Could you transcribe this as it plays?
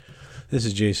This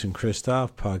is Jason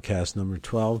Christoff, podcast number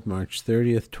 12, March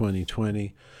 30th,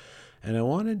 2020. And I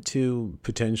wanted to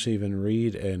potentially even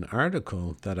read an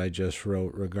article that I just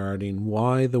wrote regarding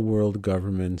why the world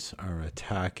governments are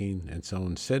attacking its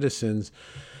own citizens.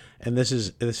 And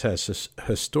this has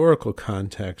historical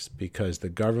context because the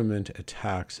government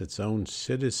attacks its own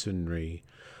citizenry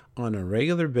on a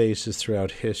regular basis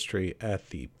throughout history at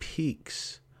the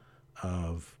peaks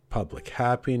of public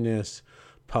happiness,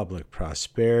 public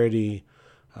prosperity,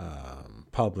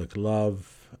 public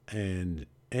love, and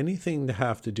anything to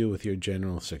have to do with your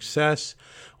general success.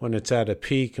 When it's at a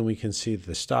peak, and we can see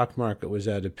the stock market was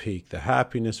at a peak, the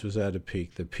happiness was at a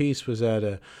peak, the peace was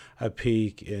at a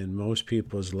peak in most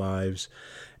people's lives.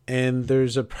 And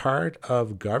there's a part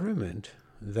of government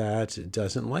that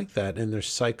doesn't like that, and there's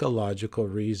psychological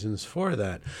reasons for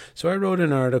that. So I wrote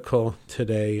an article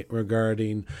today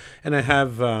regarding, and I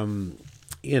have,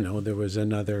 there was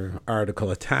another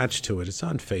article attached to it. It's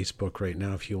on Facebook right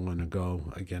now if you want to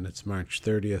go. Again, it's March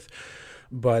 30th.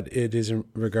 But it is in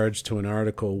regards to an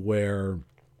article where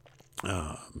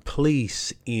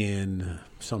police in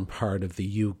some part of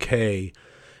the UK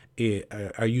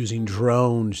are using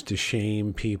drones to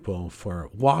shame people for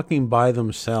walking by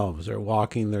themselves or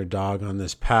walking their dog on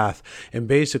this path. And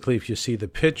basically, if you see the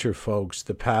picture, folks,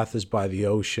 the path is by the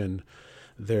ocean.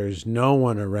 There's no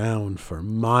one around for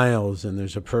miles, and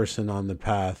there's a person on the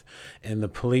path, and the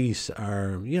police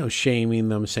are, shaming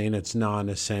them, saying it's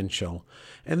non-essential.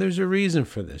 And there's a reason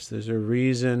for this. There's a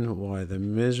reason why the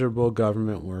miserable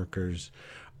government workers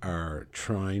are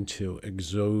trying to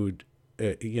exert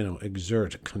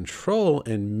control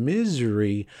and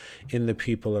misery in the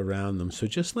people around them. So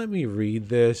just let me read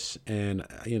this, and,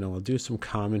 I'll do some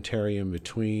commentary in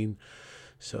between.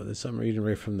 So this I'm reading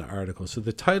right from the article. So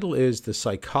the title is The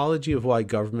Psychology of Why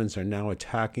Governments Are Now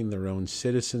Attacking Their Own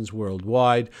Citizens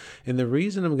Worldwide. And the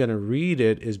reason I'm going to read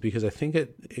it is because I think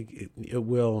it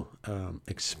will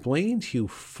explain to you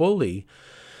fully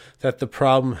that the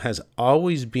problem has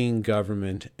always been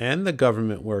government and the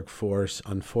government workforce,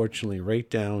 unfortunately, right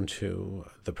down to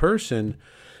the person,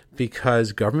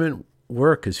 because government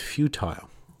work is futile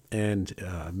and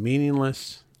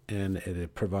meaningless, and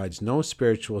it provides no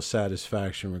spiritual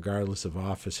satisfaction regardless of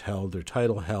office held or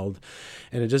title held.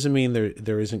 And it doesn't mean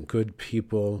there isn't good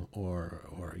people or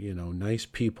nice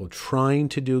people trying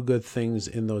to do good things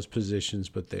in those positions,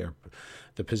 but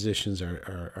the positions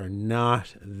are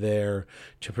not there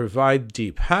to provide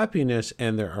deep happiness,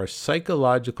 and there are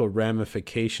psychological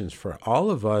ramifications for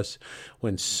all of us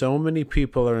when so many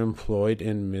people are employed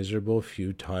in miserable,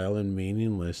 futile, and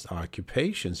meaningless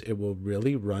occupations. It will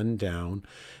really run down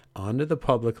onto the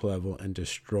public level and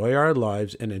destroy our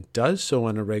lives, and it does so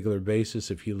on a regular basis.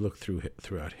 If you look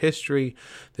throughout history,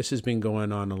 this has been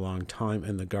going on a long time,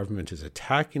 and the government is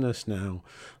attacking us now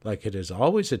like it has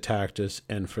always attacked us,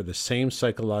 and for the same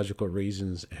psychological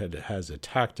reasons it has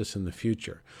attacked us in the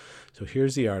future. So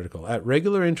here's the article. At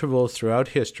regular intervals throughout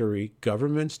history,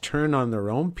 governments turn on their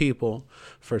own people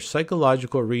for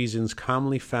psychological reasons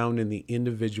commonly found in the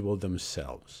individual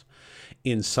themselves.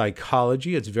 In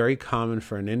psychology, it's very common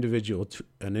for an individual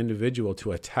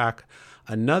to attack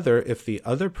another if the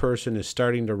other person is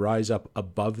starting to rise up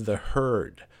above the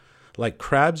herd. Like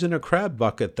crabs in a crab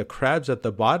bucket, the crabs at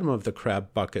the bottom of the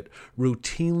crab bucket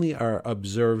routinely are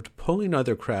observed pulling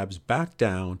other crabs back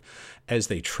down as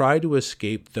they try to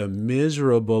escape the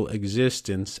miserable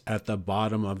existence at the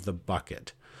bottom of the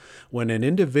bucket. When an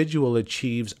individual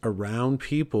achieves around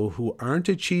people who aren't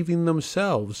achieving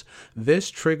themselves, this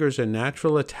triggers a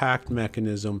natural attack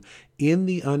mechanism in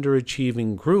the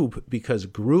underachieving group because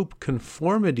group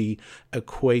conformity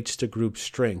equates to group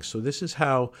strength. So this is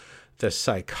how the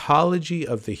psychology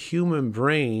of the human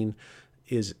brain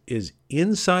is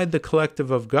inside the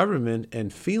collective of government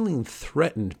and feeling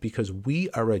threatened because we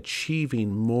are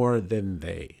achieving more than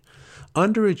they.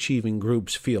 Underachieving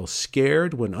groups feel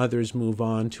scared when others move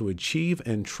on to achieve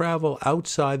and travel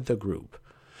outside the group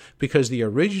because the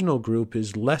original group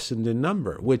is lessened in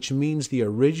number, which means the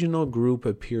original group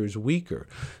appears weaker.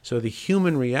 So the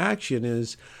human reaction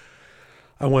is,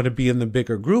 I want to be in the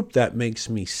bigger group. That makes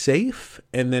me safe.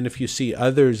 And then if you see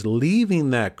others leaving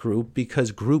that group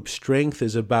because group strength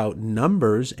is about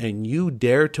numbers and you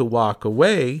dare to walk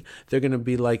away, they're going to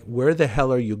be like, where the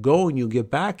hell are you going? You get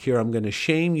back here. I'm going to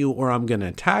shame you, or I'm going to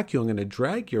attack you. I'm going to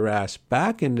drag your ass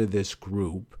back into this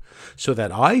group so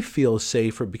that I feel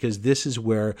safer because this is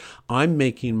where I'm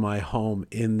making my home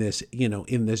in this,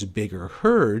 in this bigger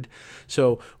herd.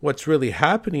 So what's really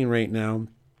happening right now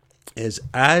is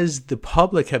as the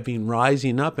public have been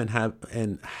rising up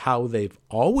and how they've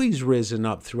always risen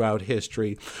up throughout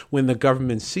history, when the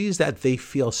government sees that, they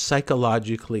feel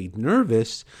psychologically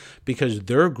nervous because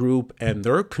their group and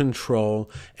their control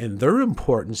and their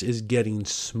importance is getting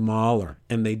smaller,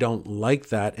 and they don't like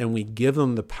that, and we give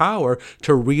them the power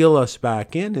to reel us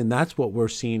back in, and that's what we're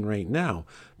seeing right now.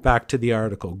 Back to the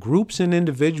article. Groups and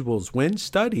individuals, when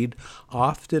studied,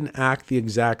 often act the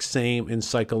exact same in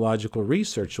psychological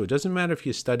research. So it doesn't matter if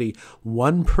you study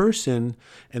one person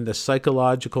and the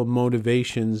psychological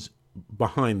motivations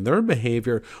behind their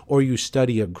behavior, or you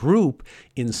study a group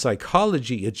in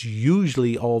psychology, it's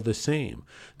usually all the same.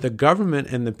 The government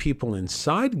and the people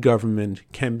inside government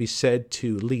can be said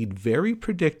to lead very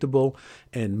predictable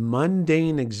and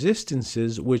mundane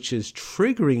existences, which is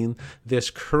triggering this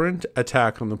current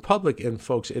attack on the public. And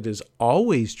folks, it is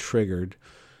always triggered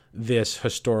this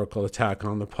historical attack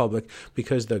on the public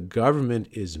because the government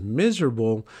is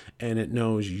miserable and it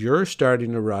knows you're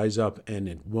starting to rise up, and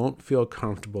it won't feel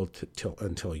comfortable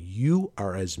until you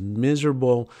are as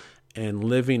miserable and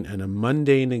living in a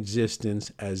mundane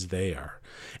existence as they are.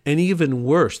 And even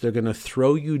worse, they're going to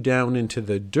throw you down into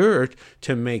the dirt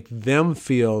to make them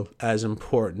feel as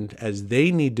important as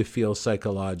they need to feel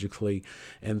psychologically.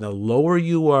 And the lower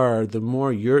you are, the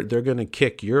more they're going to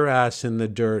kick your ass in the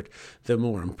dirt, the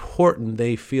more important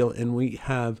they feel. And we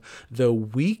have the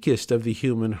weakest of the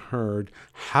human herd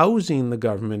housing the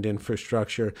government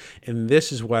infrastructure. And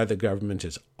this is why the government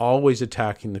is always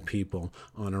attacking the people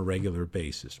on a regular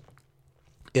basis.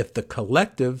 If the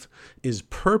collective is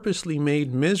purposely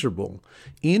made miserable,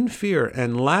 in fear,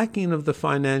 and lacking of the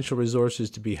financial resources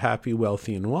to be happy,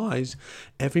 wealthy, and wise,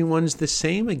 everyone's the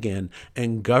same again,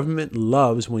 and government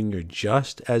loves when you're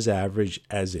just as average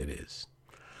as it is.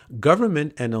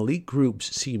 Government and elite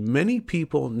groups see many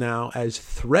people now as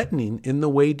threatening in the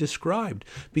way described,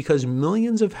 because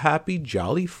millions of happy,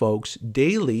 jolly folks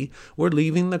daily were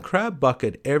leaving the crab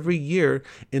bucket every year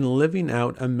and living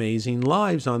out amazing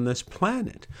lives on this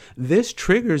planet. This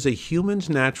triggers a human's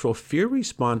natural fear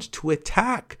response to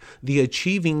attack the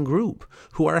achieving group,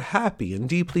 who are happy and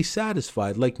deeply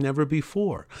satisfied like never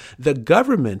before. The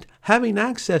government, having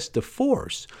access to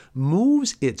force,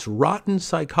 moves its rotten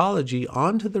psychology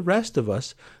onto the rest of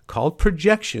us, called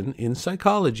projection in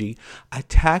psychology,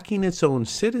 attacking its own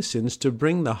citizens to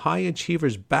bring the high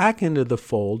achievers back into the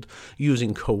fold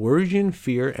using coercion,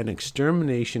 fear, and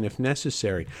extermination if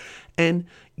necessary. And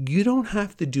you don't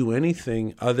have to do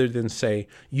anything other than say,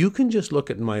 you can just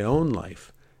look at my own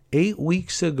life. 8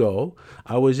 weeks ago,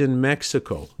 I was in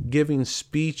Mexico giving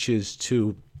speeches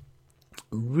to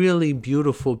really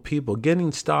beautiful people,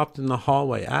 getting stopped in the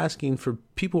hallway,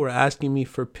 people were asking me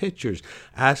for pictures,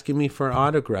 asking me for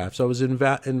autographs. I was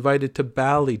invited to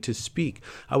Bali to speak.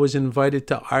 I was invited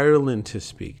to Ireland to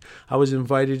speak. I was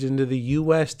invited into the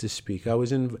U.S. to speak. I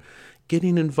was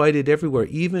getting invited everywhere,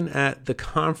 even at the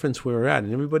conference we were at,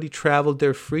 and everybody traveled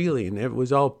there freely, and it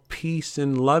was all peace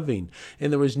and loving,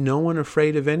 and there was no one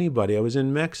afraid of anybody. I was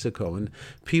in Mexico, and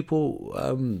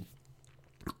people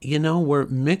we're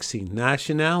mixing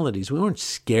nationalities. We weren't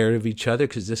scared of each other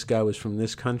because this guy was from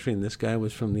this country and this guy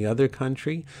was from the other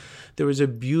country. There was a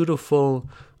beautiful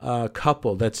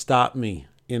couple that stopped me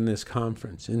in this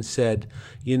conference and said,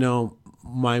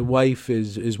 my wife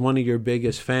is one of your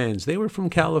biggest fans. They were from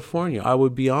California. I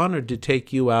would be honored to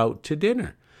take you out to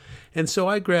dinner. And so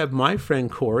I grabbed my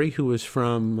friend Corey, who was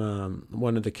from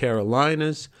one of the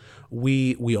Carolinas.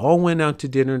 We all went out to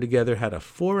dinner together, had a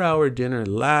 4-hour dinner,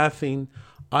 laughing.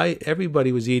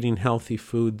 Everybody was eating healthy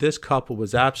food. This couple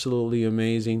was absolutely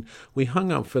amazing. We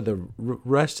hung out for the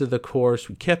rest of the course.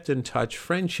 We kept in touch.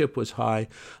 Friendship was high.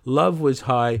 Love was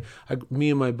high. Me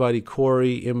and my buddy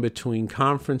Corey, in between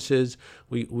conferences,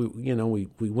 we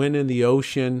went in the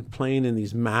ocean, playing in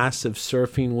these massive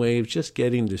surfing waves, just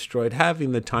getting destroyed,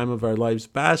 having the time of our lives,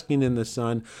 basking in the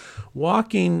sun,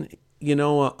 walking,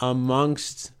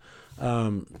 amongst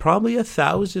probably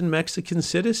 1,000 Mexican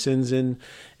citizens, and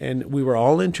we were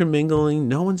all intermingling.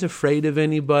 No one's afraid of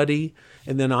anybody.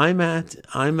 And then I'm at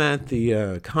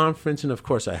the conference, and of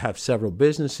course I have several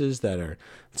businesses that are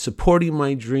supporting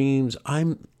my dreams. I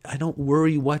don't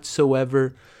worry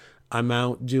whatsoever. I'm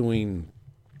out doing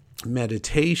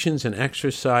meditations and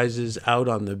exercises out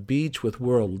on the beach with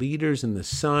world leaders in the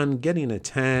sun, getting a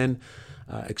tan,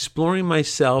 exploring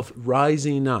myself,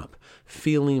 rising up,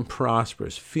 feeling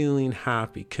prosperous, feeling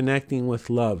happy, connecting with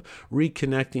love,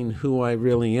 reconnecting who I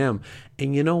really am.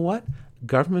 And you know what?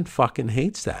 Government fucking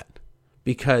hates that,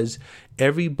 because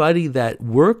everybody that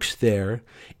works there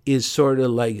is sort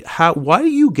of like, why do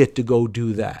you get to go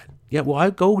do that? Yeah, well, I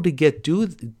go to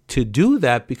do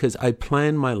that because I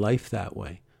plan my life that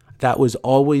way. That was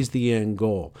always the end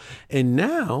goal. And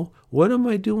now, what am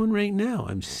I doing right now?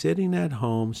 I'm sitting at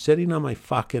home, sitting on my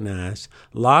fucking ass,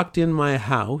 locked in my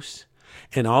house,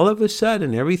 and all of a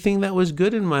sudden, everything that was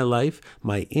good in my life,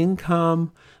 my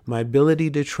income, my ability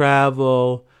to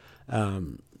travel,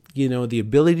 the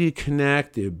ability to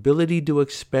connect, the ability to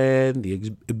expand,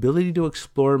 the ability to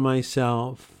explore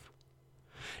myself,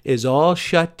 is all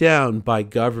shut down by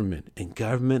government. And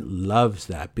government loves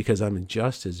that because I'm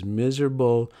just as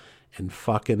miserable and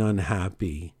fucking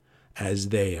unhappy as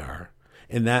they are.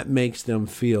 And that makes them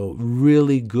feel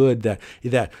really good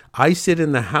that I sit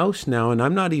in the house now, and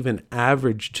I'm not even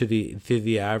average to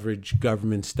the average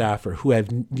government staffer who have,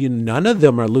 none of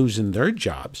them are losing their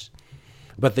jobs.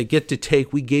 But they get to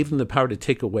we gave them the power to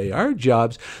take away our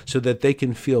jobs so that they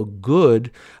can feel good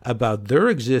about their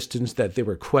existence that they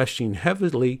were questioning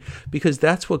heavily, because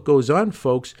that's what goes on,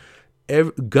 folks.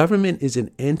 Government is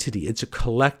an entity. It's a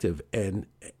collective. And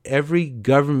every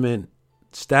government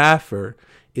staffer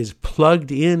is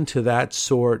plugged into that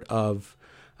sort of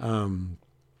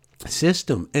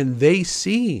system, and they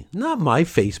see not my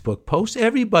Facebook post,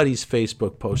 everybody's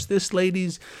Facebook post. This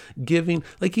lady's giving,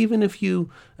 like, even if you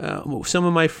some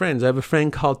of my friends, I have a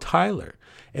friend called Tyler,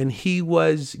 and he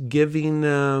was giving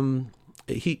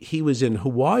he was in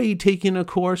Hawaii taking a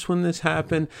course when this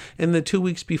happened, and the 2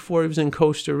 weeks before he was in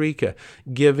Costa Rica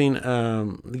giving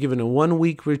a 1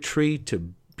 week retreat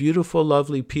to beautiful,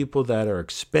 lovely people that are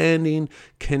expanding,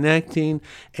 connecting,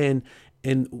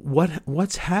 and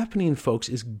what's happening, folks,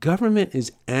 is government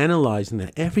is analyzing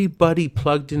that. Everybody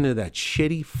plugged into that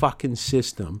shitty fucking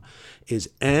system is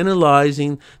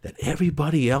analyzing that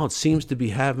everybody else seems to be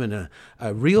having a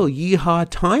real yeehaw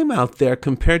time out there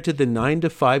compared to the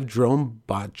 9-to-5 drone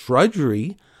bot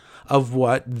drudgery of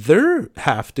what they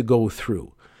have to go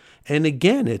through. And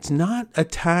again, it's not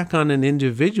attack on an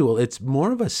individual. It's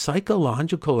more of a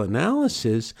psychological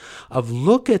analysis of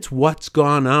look at what's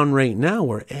gone on right now,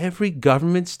 where every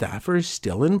government staffer is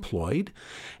still employed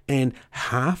and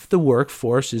half the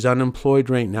workforce is unemployed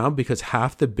right now because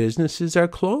half the businesses are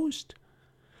closed.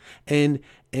 And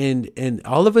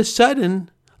all of a sudden,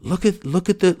 look at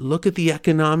the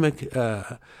economic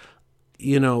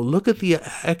look at the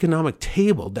economic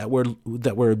table that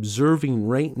we're observing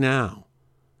right now.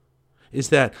 Is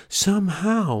that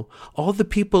somehow all the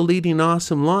people leading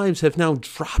awesome lives have now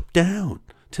dropped down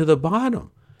to the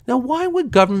bottom. Now, why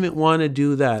would government want to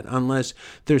do that unless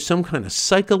there's some kind of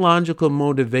psychological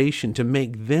motivation to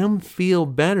make them feel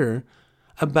better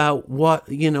about what,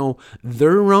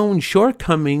 their own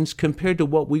shortcomings compared to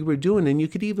what we were doing? And you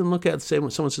could even look at, say, when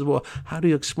someone says, well, how do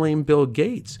you explain Bill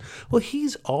Gates? Well,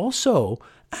 he's also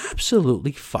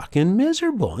absolutely fucking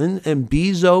miserable. And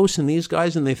Bezos and these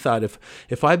guys, and they thought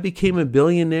if I became a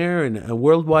billionaire and a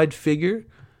worldwide figure,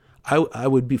 I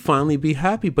would finally be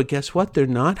happy. But guess what? They're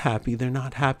not happy. They're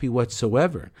not happy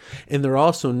whatsoever. And they're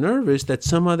also nervous that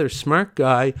some other smart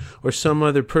guy or some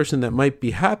other person that might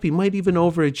be happy might even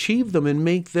overachieve them and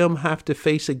make them have to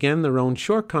face again their own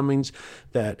shortcomings,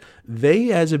 that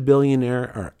they as a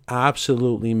billionaire are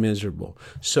absolutely miserable.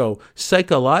 So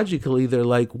psychologically, they're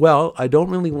like, well, I don't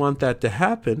really want that to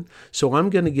happen, so I'm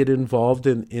going to get involved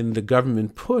in the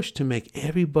government push to make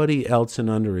everybody else an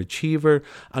underachiever.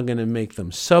 I'm going to make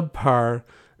them subpar,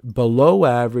 below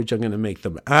average. I'm going to make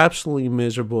them absolutely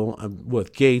miserable.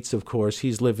 With Gates, of course,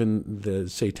 he's living the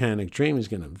satanic dream. He's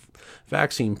going to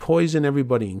vaccine poison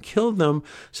everybody and kill them,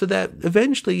 so that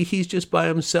eventually he's just by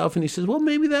himself, and he says, well,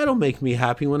 maybe that'll make me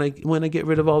happy when I get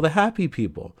rid of all the happy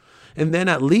people. And then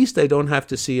at least I don't have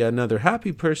to see another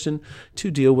happy person to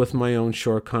deal with my own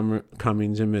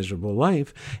shortcomings and miserable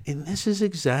life. And this is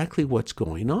exactly what's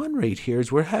going on right here,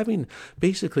 is we're having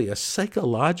basically a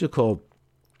psychological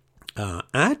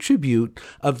attribute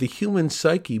of the human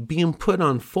psyche being put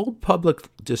on full public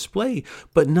display,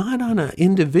 but not on an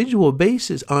individual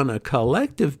basis, on a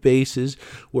collective basis,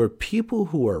 where people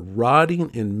who are rotting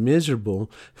and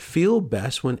miserable feel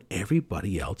best when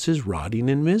everybody else is rotting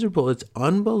and miserable. It's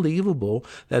unbelievable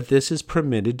that this is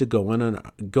permitted to go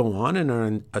on in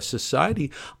our society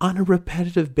on a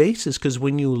repetitive basis, because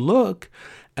when you look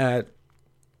at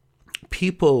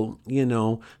people,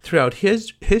 throughout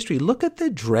his history, look at the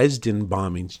Dresden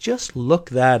bombings. Just look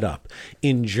that up.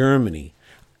 In Germany,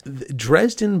 the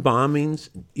Dresden bombings,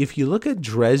 if you look at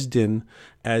Dresden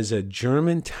as a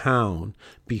German town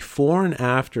before and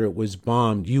after it was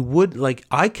bombed. You would, like,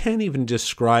 I can't even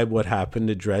describe what happened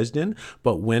to Dresden,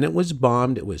 but when it was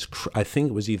bombed, it was, I think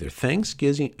it was either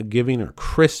Thanksgiving or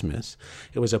Christmas.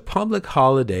 It was a public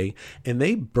holiday, and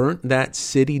they burnt that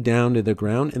city down to the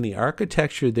ground, and the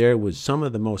architecture there was some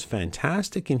of the most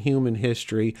fantastic in human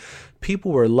history.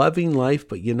 People were loving life,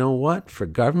 but you know what? For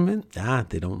government,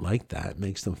 they don't like that. It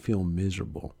makes them feel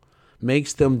miserable.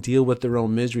 Makes them deal with their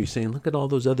own misery, saying, look at all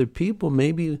those other people.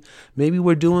 Maybe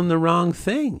we're doing the wrong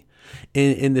thing.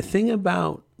 And the thing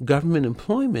about government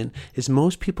employment is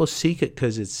most people seek it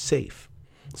because it's safe.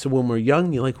 So when we're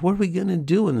young, you're like, what are we going to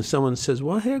do? And someone says,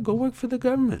 well, here, go work for the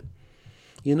government.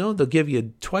 You know, they'll give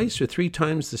you 2 or 3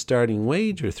 times the starting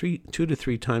wage, or 2 to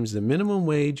 3 times the minimum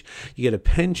wage. You get a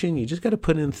pension. You just got to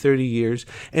put in 30 years.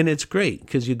 And it's great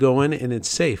because you go in and it's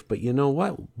safe. But you know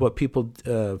what? What people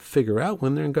figure out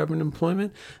when they're in government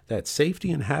employment, that safety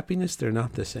and happiness, they're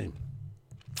not the same.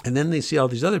 And then they see all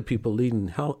these other people leading,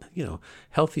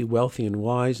 healthy, wealthy, and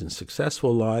wise and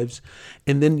successful lives.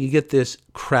 And then you get this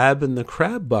crab in the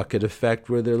crab bucket effect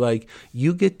where they're like,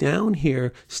 you get down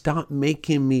here, stop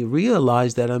making me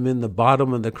realize that I'm in the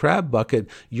bottom of the crab bucket.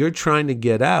 You're trying to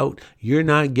get out. You're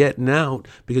not getting out,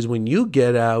 because when you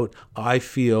get out, I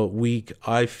feel weak.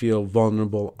 I feel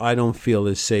vulnerable. I don't feel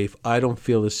as safe. I don't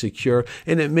feel as secure.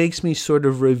 And it makes me sort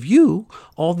of review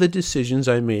all the decisions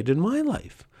I made in my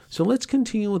life. So let's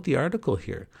continue with the article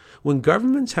here. When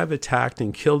governments have attacked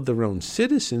and killed their own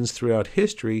citizens throughout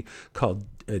history, called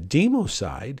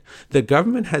democide, the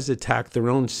government has attacked their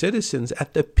own citizens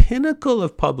at the pinnacle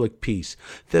of public peace,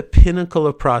 the pinnacle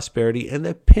of prosperity, and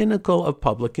the pinnacle of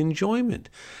public enjoyment.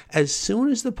 As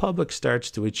soon as the public starts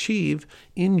to achieve,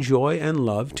 enjoy, and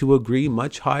love to a degree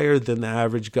much higher than the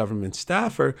average government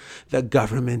staffer, the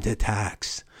government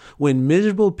attacks. When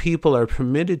miserable people are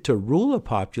permitted to rule a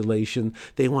population,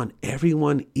 they want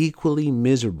everyone equally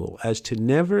miserable, as to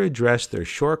never address their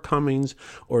shortcomings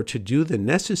or to do the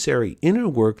necessary inner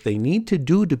work they need to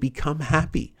do to become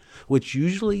happy, which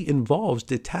usually involves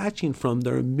detaching from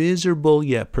their miserable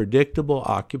yet predictable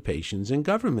occupations in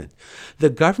government. The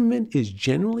government is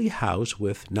generally housed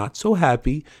with not so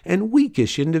happy and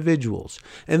weakish individuals,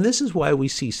 and this is why we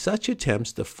see such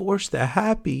attempts to force the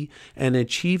happy and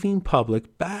achieving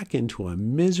public back into a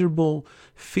miserable,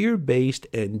 fear-based,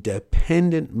 and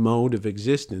dependent mode of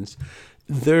existence.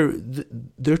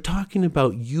 They're talking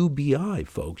about UBI,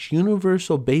 folks,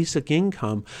 universal basic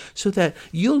income, so that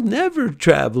you'll never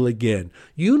travel again.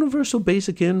 Universal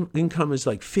basic income is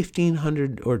like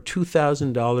 $1,500 or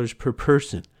 $2,000 per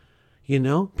person,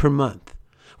 per month,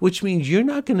 which means you're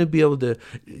not going to be able to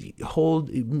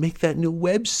make that new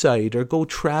website or go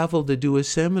travel to do a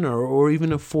seminar or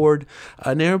even afford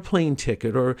an airplane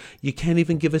ticket, or you can't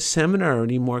even give a seminar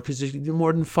anymore because there's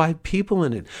more than 5 people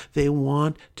in it. They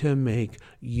want to make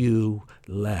you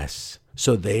less,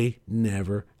 so they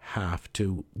never have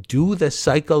to do the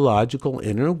psychological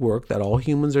inner work that all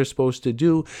humans are supposed to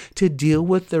do to deal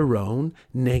with their own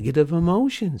negative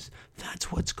emotions.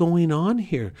 That's what's going on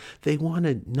here. They want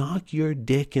to knock your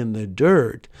dick in the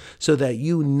dirt so that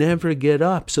you never get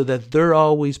up, so that they're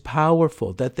always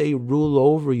powerful, that they rule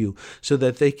over you, so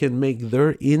that they can make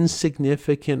their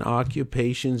insignificant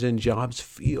occupations and jobs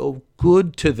feel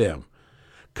good to them.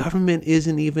 Government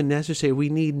isn't even necessary. We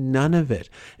need none of it.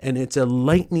 And it's a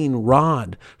lightning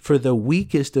rod for the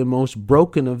weakest and most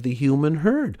broken of the human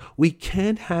herd. We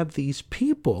can't have these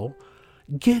people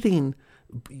getting,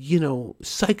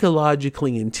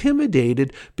 psychologically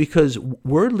intimidated because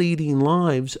we're leading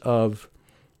lives of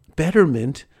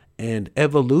betterment and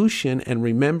evolution and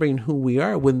remembering who we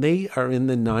are, when they are in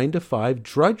the 9-to-5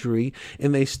 drudgery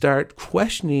and they start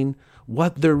questioning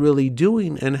what they're really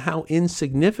doing and how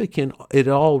insignificant it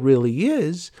all really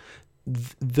is.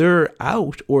 Their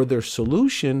out, or their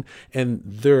solution, and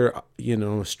their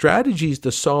strategies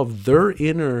to solve their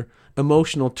inner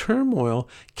emotional turmoil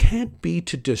can't be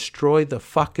to destroy the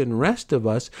fucking rest of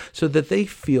us so that they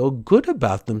feel good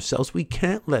about themselves. We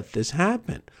can't let this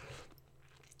happen.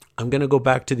 I'm going to go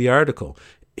back to the article.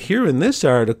 Here in this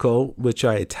article, which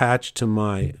I attached to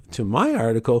my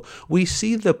article, we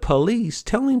see the police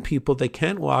telling people they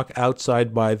can't walk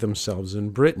outside by themselves in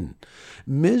Britain.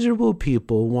 Miserable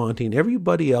people wanting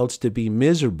everybody else to be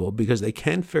miserable because they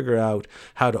can't figure out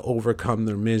how to overcome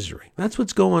their misery. That's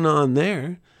what's going on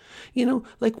there.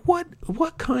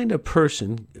 What kind of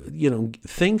person,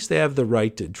 thinks they have the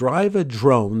right to drive a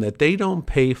drone that they don't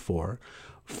pay for,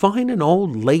 find an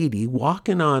old lady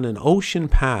walking on an ocean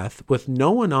path with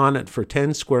no one on it for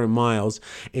 10 square miles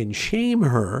and shame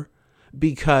her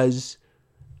because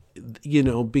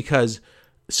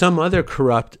some other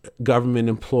corrupt government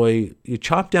employee, you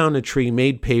chopped down a tree,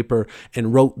 made paper,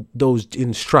 and wrote those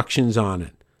instructions on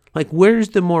it. Like, where's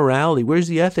the morality? Where's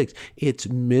the ethics? It's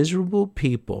miserable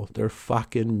people. They're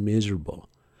fucking miserable.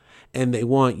 And they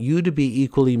want you to be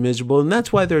equally miserable. And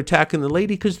that's why they're attacking the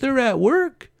lady, because they're at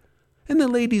work. And the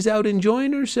lady's out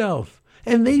enjoying herself.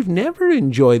 And they've never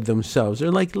enjoyed themselves.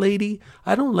 They're like, lady,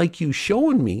 I don't like you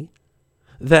showing me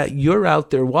that you're out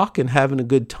there walking, having a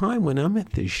good time when I'm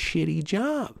at this shitty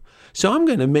job. So I'm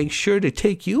going to make sure to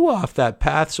take you off that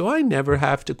path so I never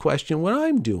have to question what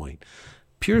I'm doing.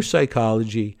 Pure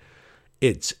psychology.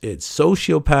 It's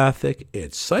sociopathic.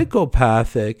 It's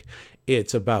psychopathic.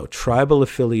 It's about tribal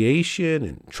affiliation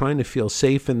and trying to feel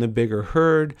safe in the bigger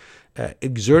herd,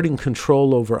 exerting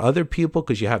control over other people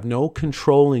because you have no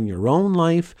control in your own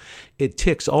life. It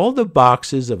ticks all the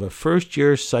boxes of a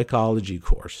first-year psychology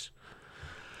course.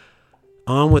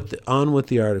 On with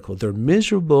the article. They're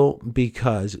miserable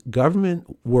because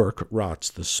government work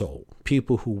rots the soul.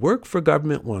 People who work for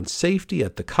government want safety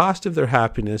at the cost of their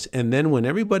happiness, and then when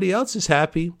everybody else is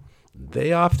happy,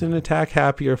 they often attack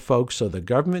happier folks, so the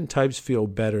government types feel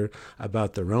better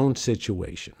about their own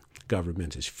situation.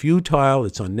 Government is futile,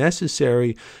 it's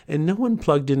unnecessary, and no one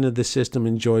plugged into the system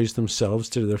enjoys themselves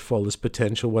to their fullest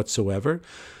potential whatsoever.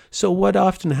 So what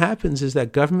often happens is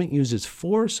that government uses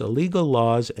force, illegal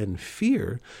laws, and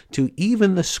fear to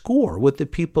even the score with the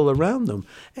people around them.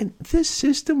 And this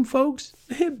system, folks,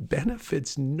 it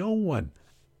benefits no one.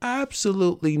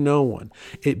 Absolutely no one.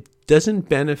 It doesn't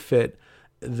benefit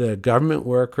the government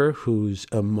worker who's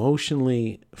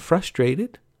emotionally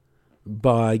frustrated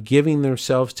by giving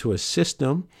themselves to a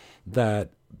system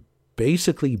that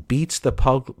basically beats the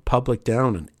public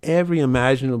down on every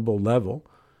imaginable level.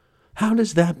 How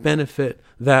does that benefit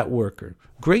that worker?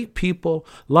 Great people,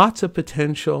 lots of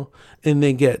potential, and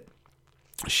they get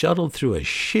shuttled through a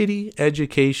shitty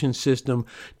education system,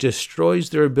 destroys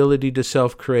their ability to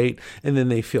self-create, and then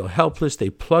they feel helpless. They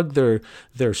plug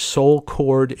their soul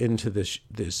cord into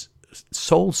this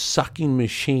soul-sucking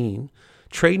machine,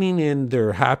 trading in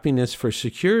their happiness for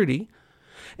security.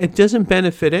 It doesn't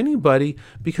benefit anybody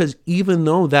because even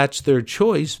though that's their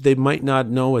choice, they might not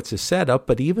know it's a setup,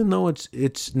 but even though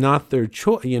it's not their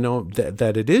choice,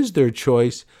 that it is their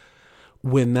choice,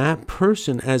 when that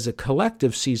person as a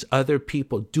collective sees other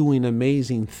people doing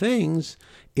amazing things,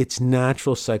 it's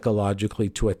natural psychologically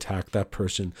to attack that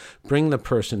person, bring the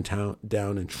person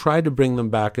down and try to bring them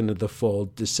back into the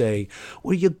fold to say,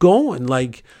 where you going?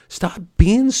 Like, stop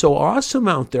being so awesome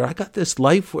out there. I got this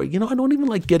life where, I don't even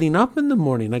like getting up in the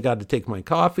morning. I got to take my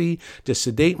coffee to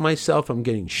sedate myself. I'm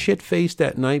getting shit-faced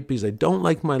at night because I don't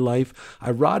like my life.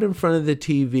 I rot in front of the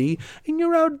TV, and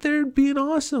you're out there being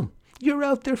awesome. You're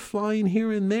out there flying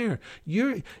here and there.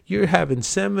 You're having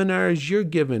seminars. You're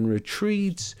giving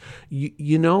retreats.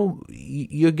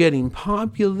 You're getting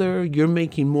popular. You're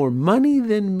making more money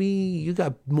than me. You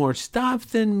got more stuff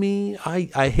than me.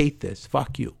 I hate this.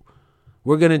 Fuck you.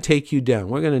 We're going to take you down.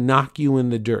 We're going to knock you in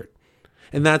the dirt.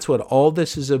 And that's what all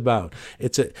this is about.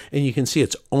 And you can see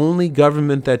it's only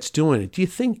government that's doing it. Do you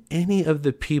think any of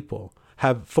the people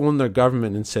have phoned their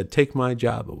government and said, take my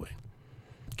job away?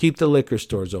 Keep the liquor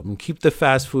stores open. Keep the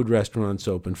fast food restaurants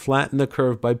open. Flatten the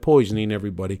curve by poisoning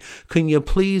everybody. Can you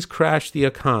please crash the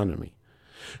economy?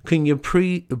 Can you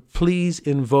please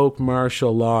invoke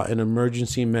martial law and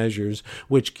emergency measures,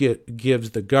 which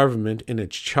gives the government, in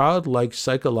its childlike,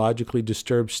 psychologically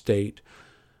disturbed state,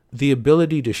 the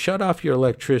ability to shut off your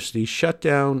electricity, shut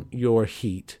down your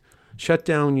heat, shut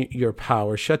down your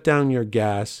power, shut down your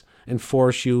gas, and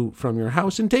force you from your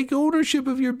house and take ownership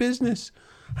of your business?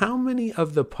 How many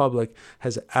of the public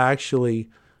has actually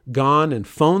gone and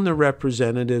phoned their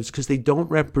representatives because they don't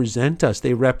represent us,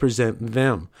 they represent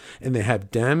them, and they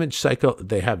have damaged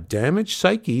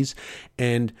psyches.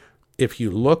 And if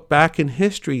you look back in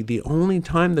history, the only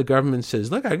time the government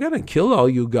says, look, I gotta kill all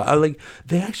you guys,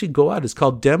 they actually go out, it's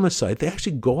called democide. They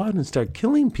actually go out and start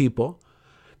killing people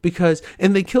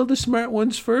and they kill the smart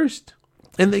ones first.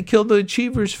 And they kill the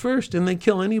achievers first, and they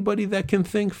kill anybody that can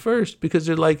think first, because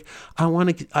they're like, I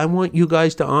want you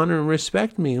guys to honor and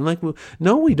respect me. And like, well,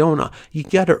 no, we don't. You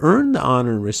got to earn the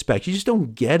honor and respect. You just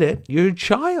don't get it. You're a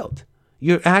child.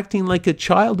 You're acting like a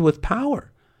child with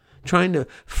power, trying to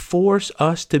force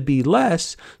us to be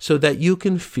less so that you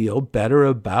can feel better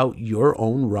about your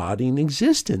own rotting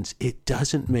existence. It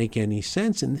doesn't make any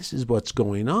sense, and this is what's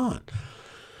going on.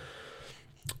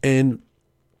 And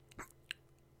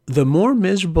the more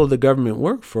miserable the government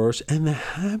workforce and the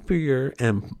happier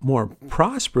and more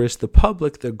prosperous the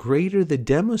public, the greater the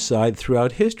democide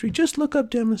throughout history. Just look up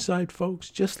democide, folks.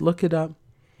 Just look it up.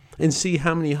 and see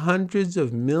how many hundreds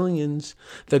of millions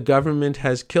the government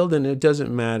has killed. And it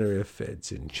doesn't matter if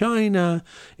it's in China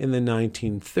in the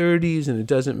 1930s, and it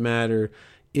doesn't matter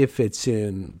if it's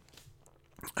in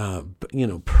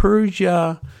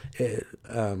Persia.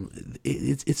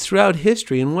 It's throughout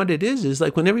history. And what it is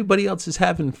like when everybody else is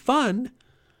having fun,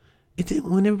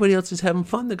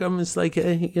 the government's like,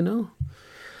 hey,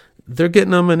 they're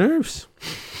getting on my nerves.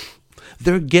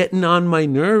 They're getting on my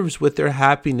nerves with their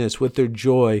happiness, with their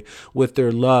joy, with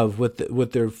their love,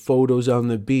 with their photos on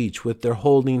the beach, with their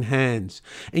holding hands.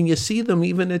 And you see them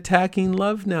even attacking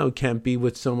love now. Can't be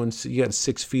with someone you got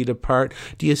 6 feet apart.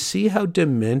 Do you see how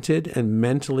demented and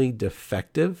mentally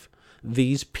defective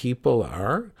these people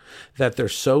are? That they're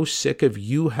so sick of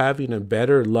you having a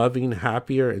better, loving,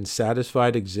 happier, and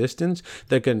satisfied existence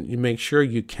that can make sure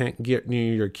you can't get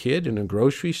near your kid in a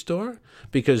grocery store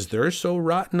because they're so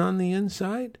rotten on the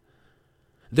inside.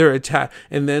 They're attacked,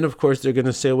 and then of course they're going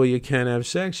to say, well, you can't have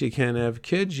sex, you can't have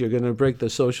kids, you're going to break the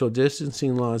social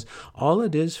distancing laws. All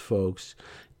it is, folks,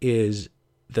 is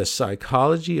the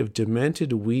psychology of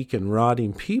demented, weak, and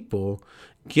rotting people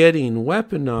getting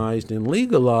weaponized and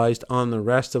legalized on the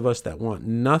rest of us that want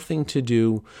nothing to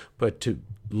do but to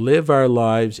live our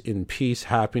lives in peace,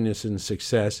 happiness, and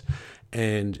success.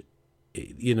 And,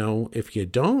 if you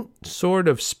don't sort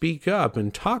of speak up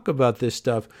and talk about this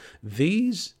stuff,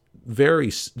 this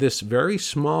very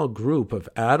small group of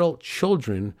adult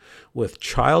children with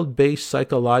child-based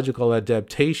psychological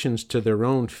adaptations to their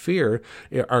own fear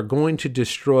are going to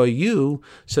destroy you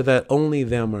so that only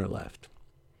them are left.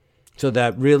 So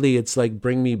that really, it's like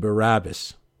bring me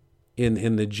Barabbas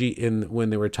when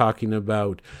they were talking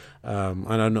about,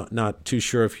 I'm not too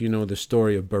sure if you know the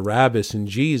story of Barabbas and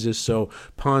Jesus. So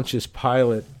Pontius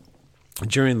Pilate,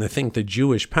 during the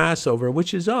Jewish Passover,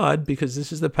 which is odd because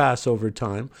this is the Passover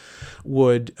time,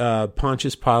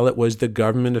 Pontius Pilate was the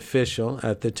government official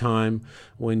at the time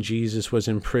when Jesus was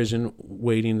in prison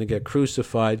waiting to get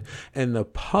crucified, and the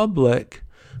public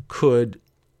could.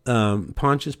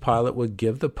 Pontius Pilate would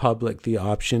give the public the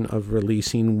option of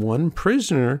releasing one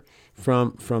prisoner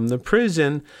from the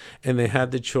prison, and they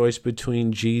had the choice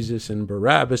between Jesus and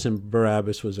Barabbas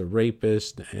was a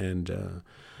rapist, and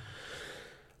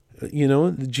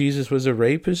Jesus was a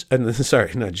rapist, and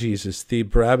sorry, not Jesus. The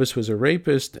Barabbas was a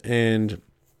rapist, and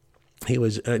he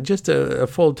was just a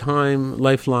full-time,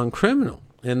 lifelong criminal.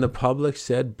 And the public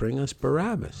said, bring us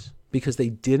Barabbas, because they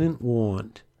didn't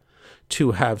want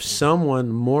to have someone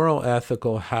moral,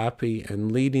 ethical, happy,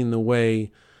 and leading the way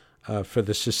for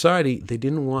the society. They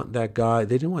didn't want that guy.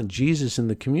 They didn't want Jesus in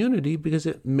the community because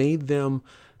it made them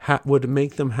would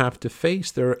make them have to face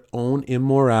their own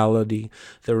immorality,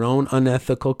 their own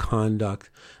unethical conduct,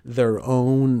 their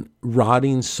own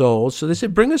rotting souls. So they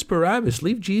said, bring us Barabbas.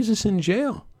 Leave Jesus in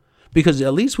jail. Because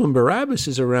at least when Barabbas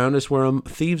is around us, we're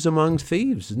thieves among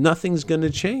thieves. Nothing's going to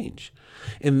change.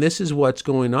 And this is what's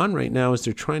going on right now, is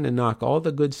they're trying to knock all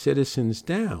the good citizens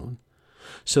down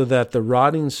so that the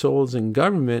rotting souls in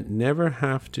government never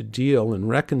have to deal and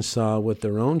reconcile with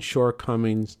their own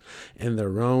shortcomings and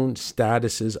their own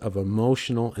statuses of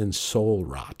emotional and soul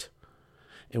rot.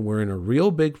 And we're in a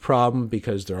real big problem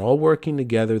because they're all working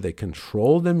together. They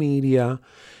control the media,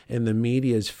 and the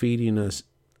media is feeding us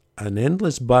an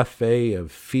endless buffet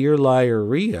of fear,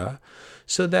 liarrhea,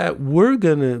 so that we're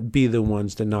going to be the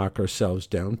ones to knock ourselves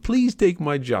down. Please take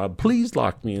my job. Please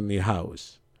lock me in the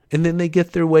house. And then they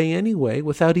get their way anyway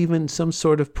without even some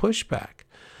sort of pushback.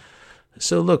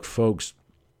 So look, folks,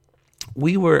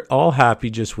 we were all happy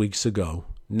just weeks ago.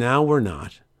 Now we're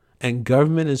not. And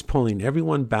government is pulling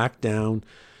everyone back down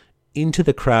into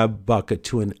the crab bucket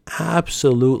to an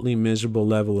absolutely miserable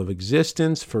level of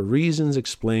existence for reasons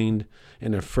explained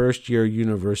in a first-year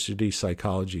university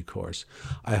psychology course.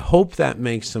 I hope that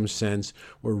makes some sense.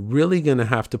 We're really going to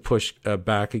have to push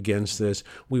back against this.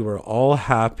 We were all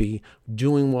happy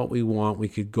doing what we want. We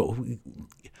could go.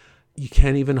 You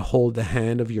can't even hold the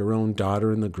hand of your own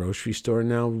daughter in the grocery store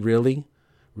now? Really?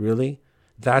 Really?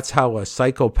 That's how a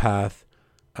psychopath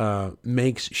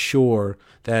makes sure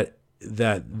that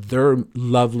their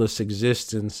loveless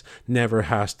existence never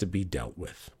has to be dealt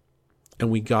with. And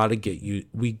we got to get you,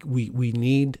 we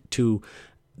need to,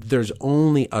 there's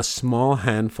only a small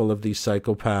handful of these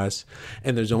psychopaths,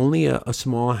 and there's only a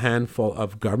small handful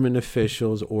of government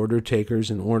officials, order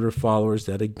takers, and order followers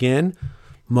that, again,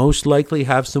 most likely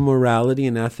have some morality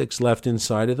and ethics left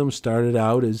inside of them, started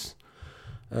out as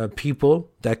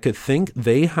people that could think.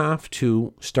 They have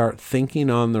to start thinking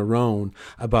on their own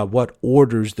about what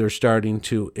orders they're starting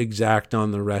to exact on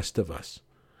the rest of us.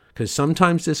 Because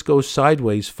sometimes this goes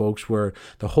sideways, folks, where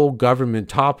the whole government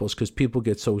topples because people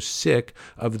get so sick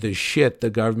of the shit the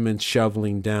government's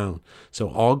shoveling down. So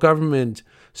all government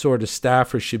sort of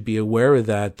staffers should be aware of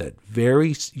that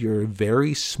you're a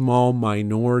very small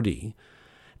minority.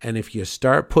 And if you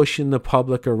start pushing the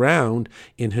public around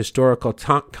in historical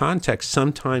context,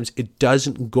 sometimes it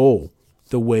doesn't go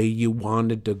the way you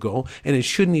wanted to go. And it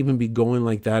shouldn't even be going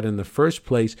like that in the first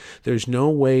place. There's no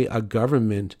way a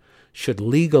government should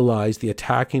legalize the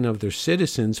attacking of their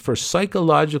citizens for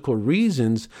psychological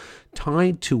reasons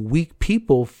tied to weak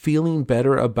people feeling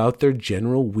better about their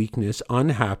general weakness,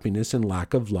 unhappiness, and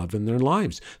lack of love in their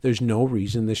lives. There's no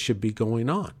reason this should be going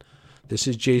on. This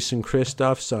is Jason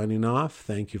Christoff signing off.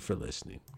 Thank you for listening.